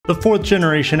the 4th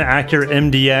generation Acura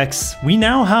MDX. We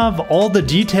now have all the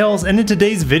details, and in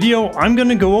today's video, I'm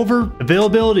gonna go over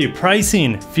availability,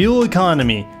 pricing, fuel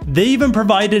economy. They even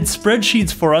provided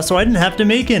spreadsheets for us so I didn't have to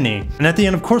make any. And at the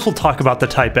end, of course, we'll talk about the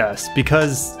Type S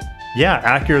because,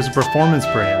 yeah, Acura is a performance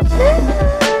brand.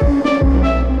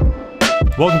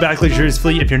 Welcome back, Lexurious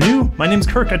Fleet. If you're new, my name's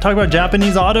Kirk. I talk about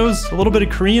Japanese autos, a little bit of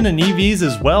Korean and EVs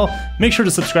as well. Make sure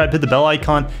to subscribe, hit the bell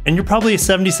icon, and you're probably a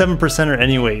 77%er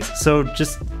anyways, so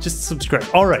just subscribe.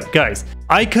 All right, guys,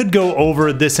 I could go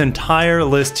over this entire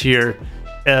list here,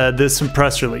 this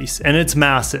press release, and it's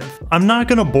massive. I'm not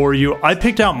gonna bore you. I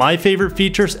picked out my favorite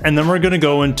features, and then we're gonna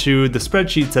go into the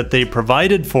spreadsheets that they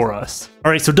provided for us. All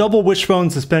right, so double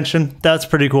wishbone suspension, that's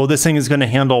pretty cool. This thing is gonna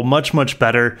handle much, much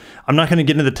better. I'm not gonna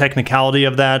get into the technicality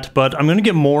of that, but I'm gonna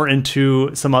get more into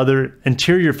some other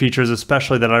interior features,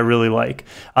 especially that I really like.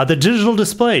 The digital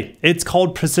display, it's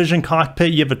called Precision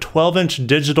Cockpit. You have a 12-inch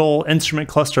digital instrument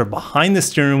cluster behind the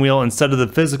steering wheel instead of the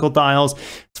physical dials.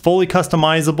 It's fully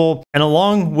customizable, and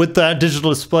along with that digital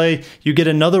display, you get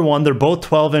another one. They're both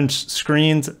 12-inch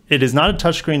screens. It is not a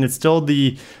touchscreen. It's still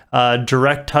the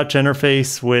direct touch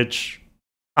interface, which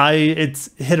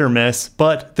it's hit or miss,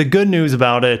 but the good news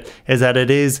about it is that it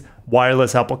is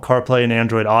wireless Apple CarPlay and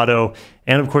Android Auto,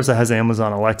 and of course it has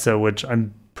Amazon Alexa, which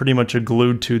I'm pretty much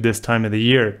glued to this time of the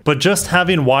year. But just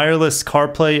having wireless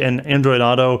CarPlay and Android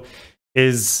Auto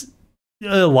is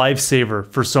a lifesaver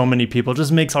for so many people. It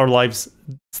just makes our lives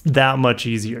that much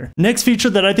easier. Next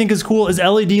feature that I think is cool is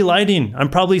LED lighting. I'm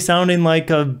probably sounding like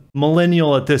a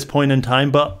millennial at this point in time,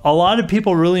 but a lot of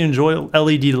people really enjoy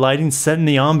LED lighting, setting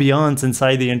the ambiance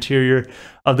inside the interior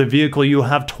of the vehicle. You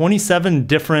have 27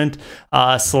 different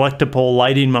selectable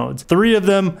lighting modes. 3 of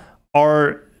them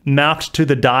are mapped to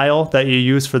the dial that you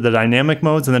use for the dynamic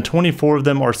modes, and then 24 of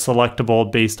them are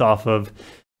selectable based off of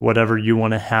whatever you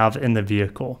want to have in the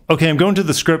vehicle. Okay, I'm going to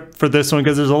the script for this one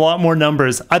because there's a lot more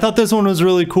numbers. I thought this one was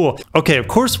really cool. Okay, of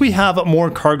course we have more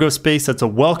cargo space. That's a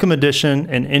welcome addition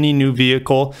in any new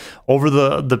vehicle over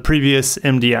the previous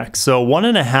MDX. So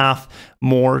 1.5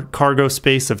 more cargo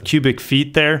space of cubic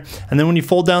feet there. And then when you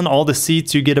fold down all the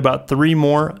seats, you get about 3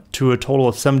 more to a total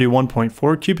of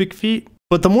 71.4 cubic feet.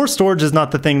 But the more storage is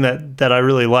not the thing that I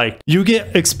really liked. You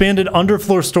get expanded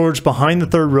underfloor storage behind the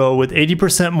 3rd row with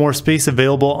 80% more space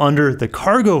available under the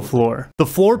cargo floor. The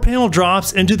floor panel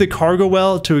drops into the cargo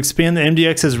well to expand the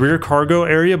MDX's rear cargo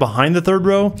area behind the 3rd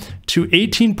row to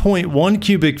 18.1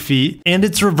 cubic feet, and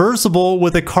it's reversible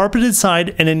with a carpeted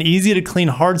side and an easy to clean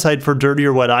hard side for dirty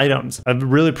or wet items. I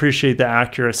really appreciate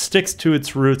that Acura sticks to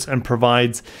its roots and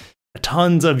provides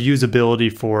tons of usability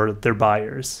for their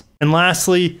buyers. And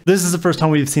lastly, this is the first time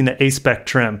we've seen the A-Spec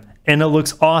trim, and it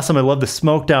looks awesome. I love the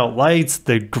smoked out lights.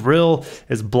 The grille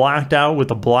is blacked out with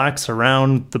the black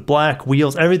surround, the black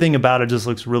wheels, everything about it just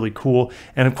looks really cool.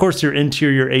 And of course, your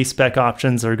interior A-Spec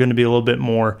options are going to be a little bit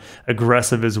more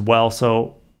aggressive as well.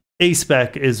 So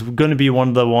A-Spec is going to be one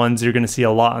of the ones you're going to see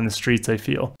a lot on the streets, I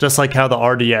feel. Just like how the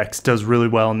RDX does really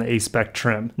well in the A-Spec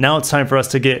trim. Now it's time for us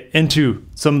to get into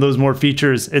some of those more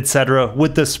features, etc.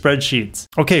 with the spreadsheets.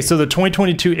 Okay, so the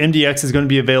 2022 MDX is going to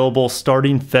be available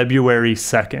starting February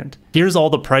 2nd. Here's all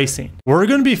the pricing. We're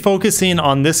going to be focusing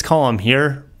on this column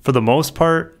here for the most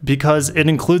part because it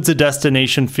includes a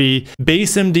destination fee.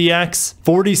 Base MDX,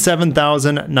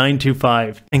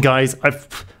 $47,925. And guys,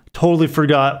 I've totally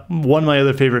forgot one of my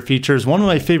other favorite features. One of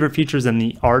my favorite features in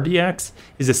the RDX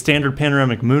is a standard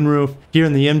panoramic moonroof. Here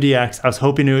in the MDX, I was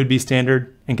hoping it would be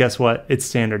standard, and guess what? It's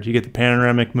standard. You get the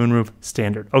panoramic moonroof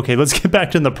standard. Okay, let's get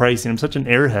back to the pricing. I'm such an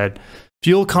airhead.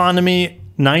 Fuel economy,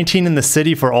 19 in the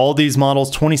city for all these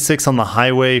models, 26 on the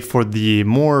highway for the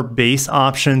more base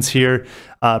options here,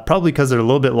 probably because they're a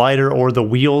little bit lighter or the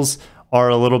wheels are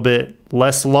a little bit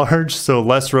less large, so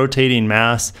less rotating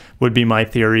mass would be my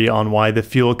theory on why the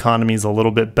fuel economy is a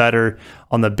little bit better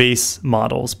on the base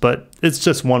models, but it's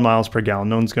just 1 miles per gallon.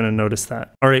 No one's going to notice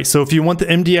that. All right, so if you want the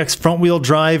MDX front wheel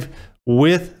drive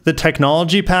with the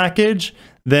technology package,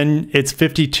 then it's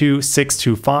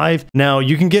 $52,625. Now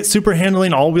you can get super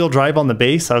handling all-wheel drive on the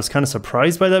base. I was kind of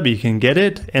surprised by that, but you can get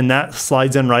it, and that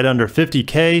slides in right under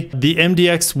 $50K. The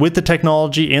MDX with the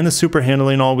technology and the super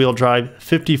handling all-wheel drive,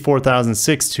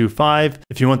 $54,625.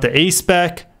 If you want the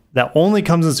A-Spec, that only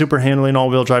comes in super handling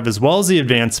all-wheel drive as well as the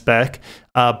advanced spec,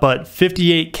 but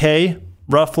 $58K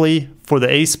roughly for the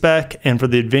A-Spec, and for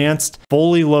the advanced,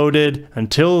 fully loaded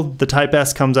until the Type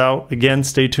S comes out. Again,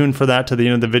 stay tuned for that to the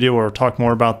end of the video where we'll talk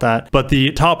more about that. But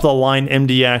the top of the line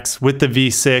MDX with the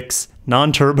V6,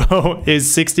 non-turbo,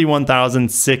 is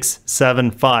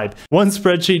 61,675. One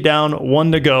spreadsheet down,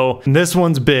 one to go. And this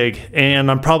one's big,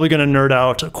 and I'm probably going to nerd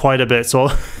out quite a bit. So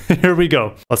here we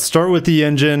go. Let's start with the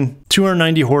engine.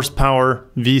 290 horsepower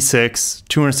V6,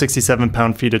 267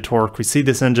 pound-feet of torque. We see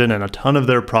this engine in a ton of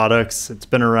their products. It's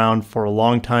been around for a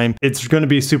long time. It's going to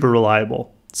be super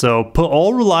reliable. So put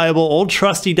all reliable, old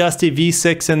trusty dusty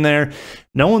V6 in there.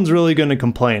 No one's really going to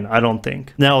complain, I don't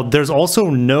think. Now, there's also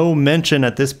no mention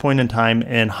at this point in time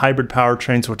in hybrid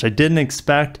powertrains, which I didn't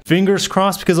expect. Fingers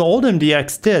crossed, because the old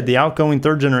MDX did. The outgoing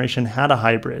third generation had a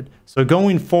hybrid. So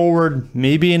going forward,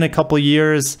 maybe in a couple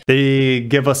years, they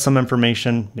give us some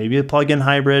information, maybe a plug-in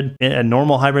hybrid, a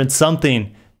normal hybrid,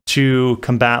 something to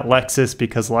combat Lexus,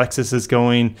 because Lexus is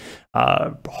going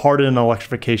hard in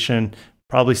electrification,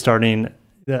 probably starting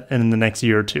in the next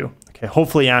year or two. Okay,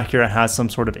 hopefully Acura has some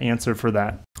sort of answer for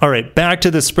that. All right, back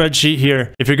to the spreadsheet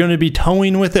here. If you're going to be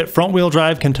towing with it, front wheel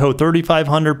drive can tow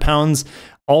 3,500 pounds.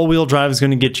 All wheel drive is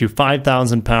going to get you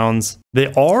 5,000 pounds.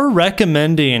 They are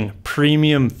recommending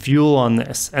premium fuel on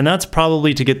this, and that's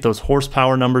probably to get those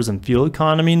horsepower numbers and fuel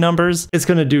economy numbers. It's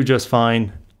going to do just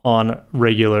fine on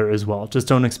regular as well. Just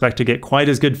don't expect to get quite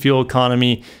as good fuel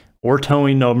economy or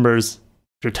towing numbers.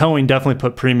 If you're towing, definitely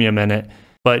put premium in it.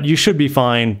 But you should be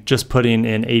fine just putting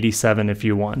in 87 if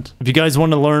you want. If you guys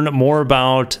want to learn more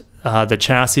about the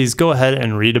chassis, go ahead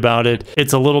and read about it.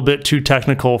 It's a little bit too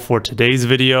technical for today's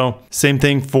video. Same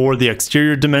thing for the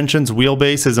exterior dimensions.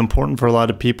 Wheelbase is important for a lot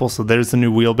of people, so there's the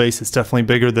new wheelbase. It's definitely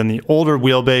bigger than the older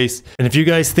wheelbase. And if you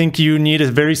guys think you need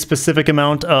a very specific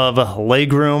amount of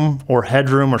legroom or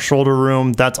headroom or shoulder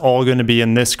room, that's all going to be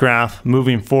in this graph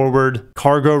moving forward.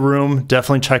 Cargo room,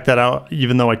 definitely check that out,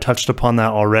 even though I touched upon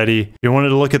that already. If you wanted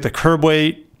to look at the curb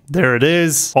weight, there it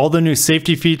is. All the new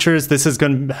safety features. This is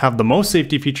going to have the most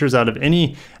safety features out of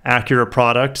any Acura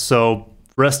product. So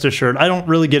rest assured, I don't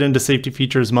really get into safety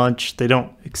features much. They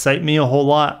don't excite me a whole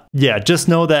lot. Yeah, just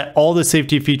know that all the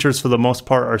safety features for the most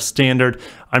part are standard.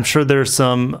 I'm sure there's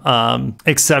some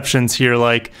exceptions here,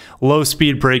 like low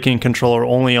speed braking controller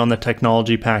only on the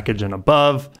technology package and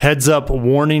above. Heads up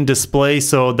warning display.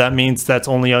 So that means that's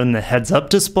only on the heads up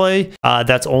display.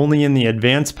 That's only in the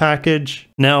advanced package.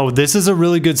 Now, this is a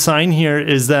really good sign here,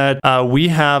 is that we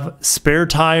have spare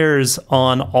tires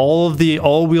on all of the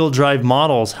all-wheel drive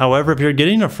models. However, if you're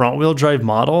getting a front-wheel drive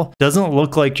model, it doesn't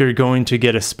look like you're going to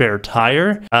get a spare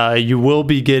tire. You will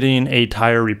be getting a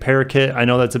tire repair kit. I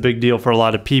know that's a big deal for a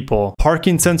lot of people.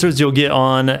 Parking sensors you'll get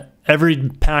on every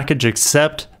package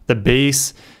except the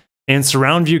base, and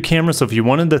surround view camera. So if you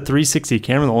wanted the 360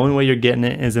 camera, the only way you're getting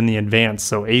it is in the advanced.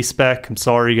 So A-spec, I'm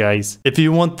sorry guys. If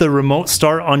you want the remote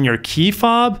start on your key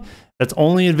fob, that's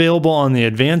only available on the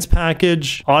advanced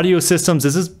package. Audio systems,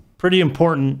 this is pretty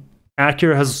important.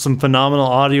 Acura has some phenomenal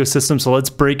audio systems, so let's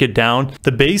break it down.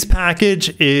 The base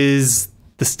package is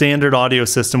the standard audio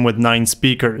system with 9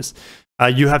 speakers.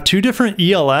 You have 2 different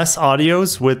ELS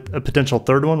audios with a potential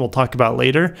third one we'll talk about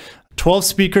later. 12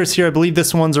 speakers here. I believe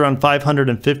this one's around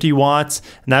 550 watts,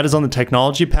 and that is on the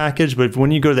technology package. But when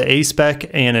you go to the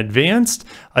A-spec and advanced,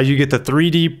 you get the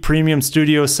 3D premium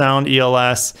studio sound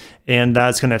ELS, and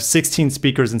that's going to have 16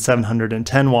 speakers and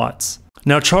 710 watts.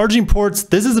 Now, charging ports,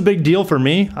 this is a big deal for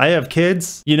me. I have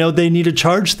kids, you know, they need to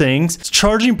charge things. It's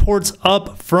charging ports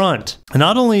up front. And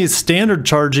not only is standard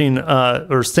charging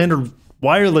or standard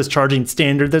wireless charging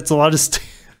standard, that's a lot of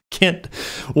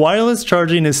wireless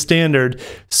charging is standard,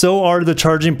 so are the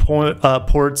charging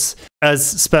ports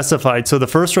as specified. So the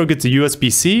first row gets a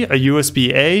USB-C, a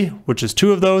USB-A, which is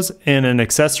 2 of those, and an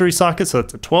accessory socket, so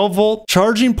that's a 12-volt.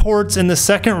 Charging ports in the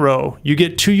second row, you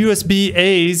get 2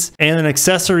 USB-As and an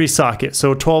accessory socket,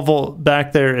 so 12-volt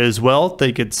back there as well.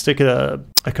 They could stick a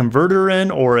converter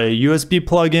in or a USB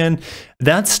plug-in.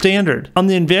 That's standard. On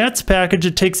the advanced package,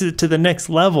 it takes it to the next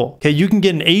level. Okay, you can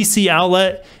get an AC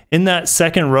outlet in that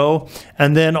second row,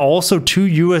 and then also 2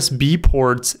 USB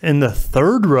ports in the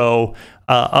third row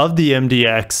of the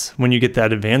MDX when you get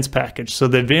that advanced package. So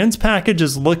the advanced package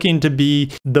is looking to be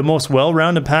the most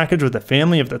well-rounded package with a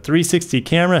family of the 360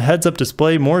 camera, heads-up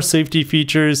display, more safety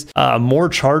features, more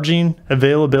charging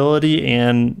availability,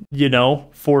 and, you know,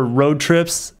 for road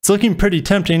trips. It's looking pretty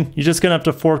tempting. You're just gonna have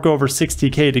to fork over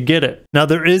 $60K to get it. Now,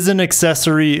 there is an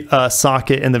accessory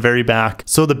socket in the very back.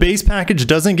 So the base package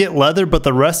doesn't get leather, but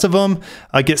the rest of them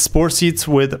get sport seats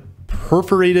with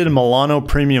perforated Milano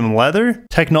premium leather.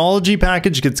 Technology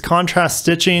package gets contrast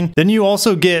stitching. Then you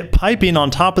also get piping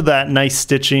on top of that nice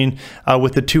stitching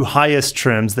with the 2 highest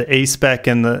trims, the A-spec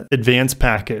and the advanced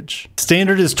package.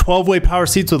 Standard is 12-way power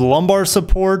seats with lumbar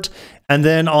support. And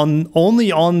then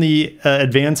only on the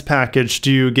advanced package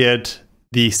do you get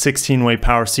the 16-way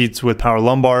power seats with power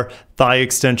lumbar. thigh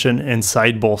extension, and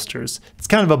side bolsters. It's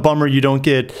kind of a bummer you don't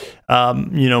get,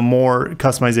 you know, more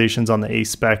customizations on the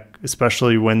A-Spec,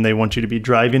 especially when they want you to be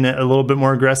driving it a little bit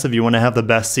more aggressive. You want to have the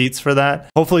best seats for that.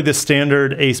 Hopefully the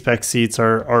standard A-Spec seats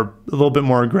are a little bit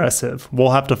more aggressive. We'll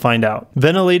have to find out.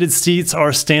 Ventilated seats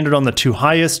are standard on the 2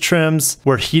 highest trims,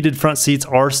 where heated front seats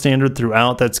are standard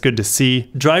throughout. That's good to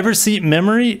see. Driver's seat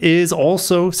memory is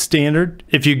also standard.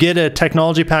 If you get a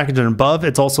technology package and above,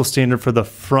 it's also standard for the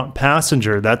front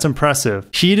passenger. That's impressive.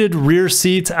 Heated rear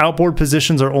seats, outboard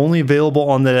positions are only available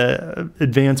on the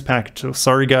advanced package. So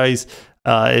sorry guys,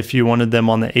 if you wanted them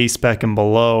on the A-Spec and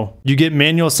below. You get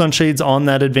manual sunshades on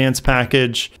that advanced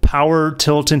package. Power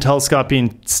tilt and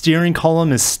telescoping steering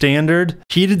column is standard.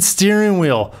 Heated steering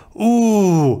wheel.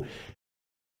 Ooh.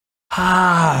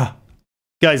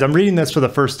 Guys, I'm reading this for the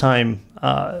first time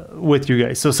with you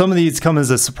guys. So some of these come as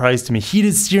a surprise to me.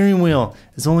 Heated steering wheel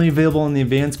is only available in the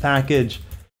advanced package.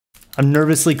 I'm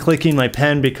nervously clicking my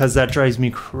pen because that drives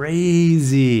me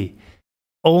crazy.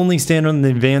 Only standard in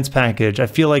the advanced package. I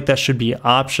feel like that should be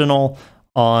optional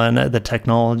on the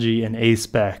technology and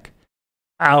A-Spec.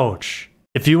 Ouch.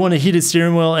 If you want a heated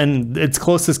steering wheel and its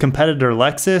closest competitor,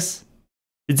 Lexus,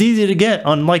 it's easy to get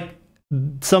on like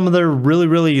some of their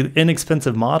really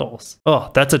inexpensive models. Oh,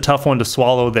 that's a tough one to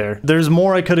swallow there. There's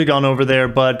more I could have gone over there,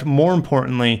 but more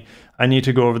importantly, I need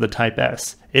to go over the Type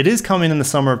S. It is coming in the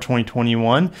summer of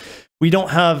 2021. We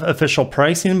don't have official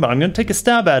pricing, but I'm going to take a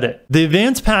stab at it. The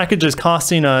advanced package is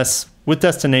costing us, with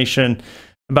destination,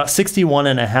 about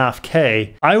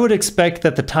 $61.5K. I would expect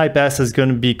that the Type S is going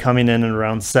to be coming in at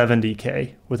around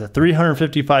 $70K with a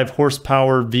 355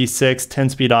 horsepower V6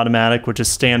 10-speed automatic, which is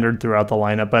standard throughout the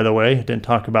lineup, by the way. I didn't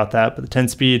talk about that, but the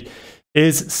 10-speed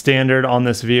is standard on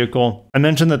this vehicle. I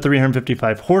mentioned the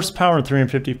 355 horsepower and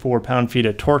 354 pound-feet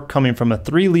of torque coming from a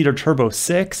 3-liter turbo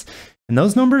 6. And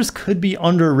those numbers could be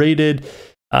underrated.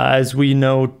 As we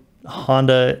know,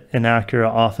 Honda and Acura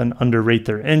often underrate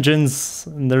their engines.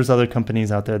 And there's other companies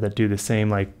out there that do the same,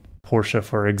 like Porsche,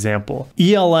 for example.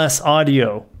 ELS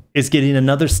audio is getting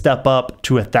another step up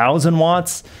to 1,000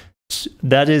 watts.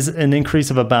 That is an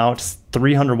increase of about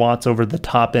 300 watts over the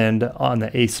top end on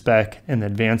the A-Spec and the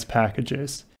advanced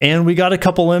packages. And we got a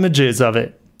couple images of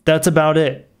it. That's about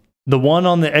it. The one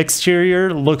on the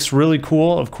exterior looks really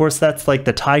cool. Of course, that's like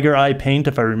the tiger eye paint,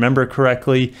 if I remember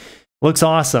correctly. Looks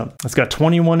awesome. It's got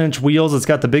 21-inch wheels. It's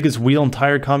got the biggest wheel and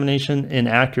tire combination in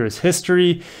Acura's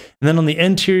history. And then on the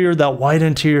interior, that white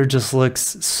interior just looks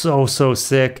so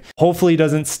sick. Hopefully it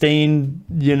doesn't stain,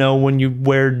 you know, when you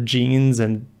wear jeans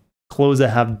and clothes that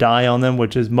have dye on them,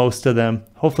 which is most of them.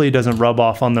 Hopefully it doesn't rub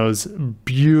off on those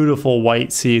beautiful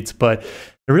white seats, but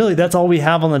really, that's all we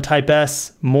have on the Type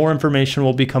S. More information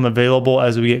will become available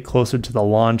as we get closer to the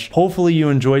launch. Hopefully you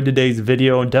enjoyed today's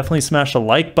video. Definitely smash the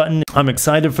like button. I'm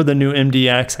excited for the new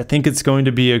MDX. I think it's going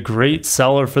to be a great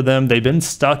seller for them. They've been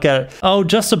stuck at,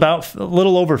 just about a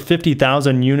little over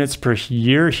 50,000 units per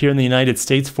year here in the United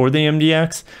States for the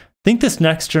MDX. I think this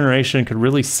next generation could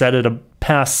really set it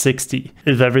past 60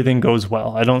 if everything goes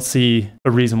well. I don't see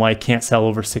a reason why it can't sell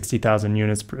over 60,000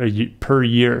 units per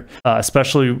year,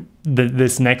 especially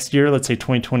this next year, let's say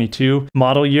 2022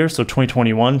 model year, so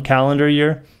 2021 calendar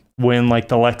year, when like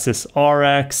the Lexus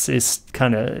RX is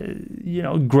kind of, you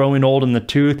know, growing old in the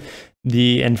tooth.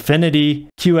 The Infiniti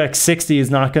QX60 is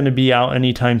not going to be out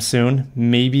anytime soon,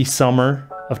 maybe summer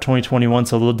of 2021,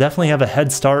 so they'll definitely have a head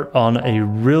start on a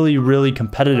really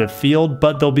competitive field,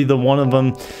 but they'll be the one of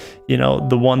them, you know,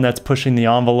 the one that's pushing the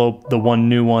envelope, the one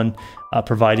new one,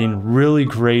 providing really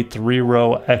great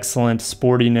 3-row, excellent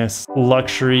sportiness,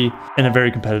 luxury, in a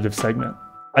very competitive segment.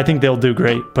 I think they'll do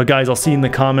great. But guys, I'll see you in the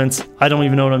comments. I don't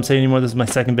even know what I'm saying anymore. This is my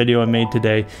second video I made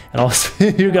today, and I'll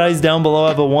see you guys down below.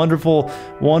 Have a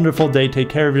wonderful day. Take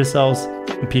care of yourselves,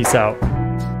 and peace out.